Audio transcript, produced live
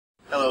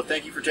Hello,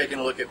 thank you for taking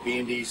a look at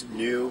B&D's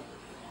new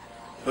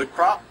hood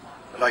prop.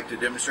 I'd like to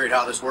demonstrate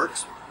how this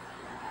works.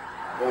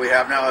 What we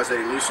have now is a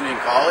loosening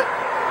collet.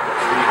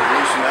 We need to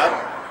loosen up.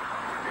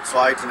 It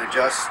slides and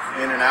adjusts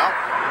in and out.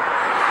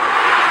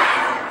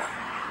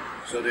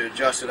 So to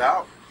adjust it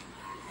out,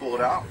 pull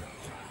it out,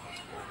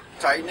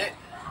 tighten it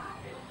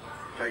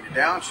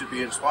down, should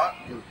be in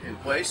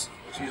place,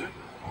 excuse me.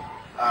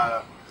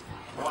 I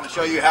want to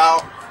show you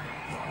how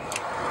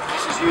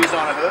this is used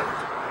on a hood.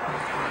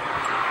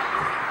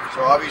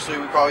 So obviously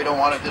we probably don't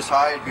want it this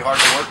high, it'd be hard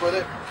to work with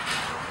it.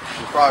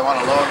 We probably want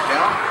to lower it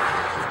down.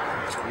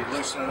 So you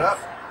loosen it up,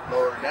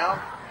 lower it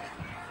down.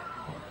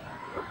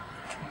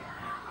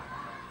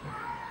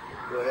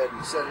 Go ahead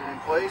and set it in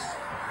place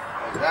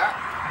like that.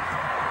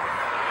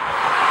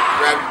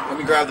 Let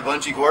me grab the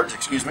bungee cords,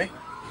 excuse me.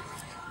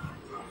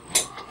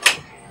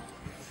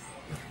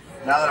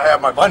 Now that I have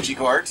my bungee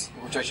cords,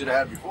 which I should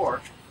have had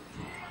before,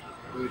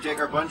 we would take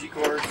our bungee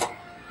cords,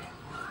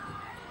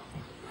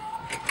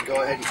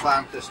 go ahead and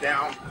clamp this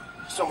down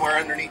somewhere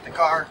underneath the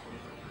car,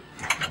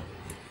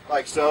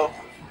 like so.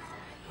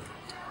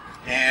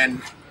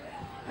 And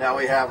now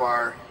we have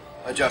our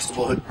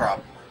adjustable hood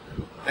prop.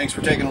 Thanks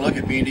for taking a look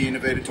at B&D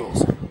Innovative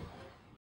Tools.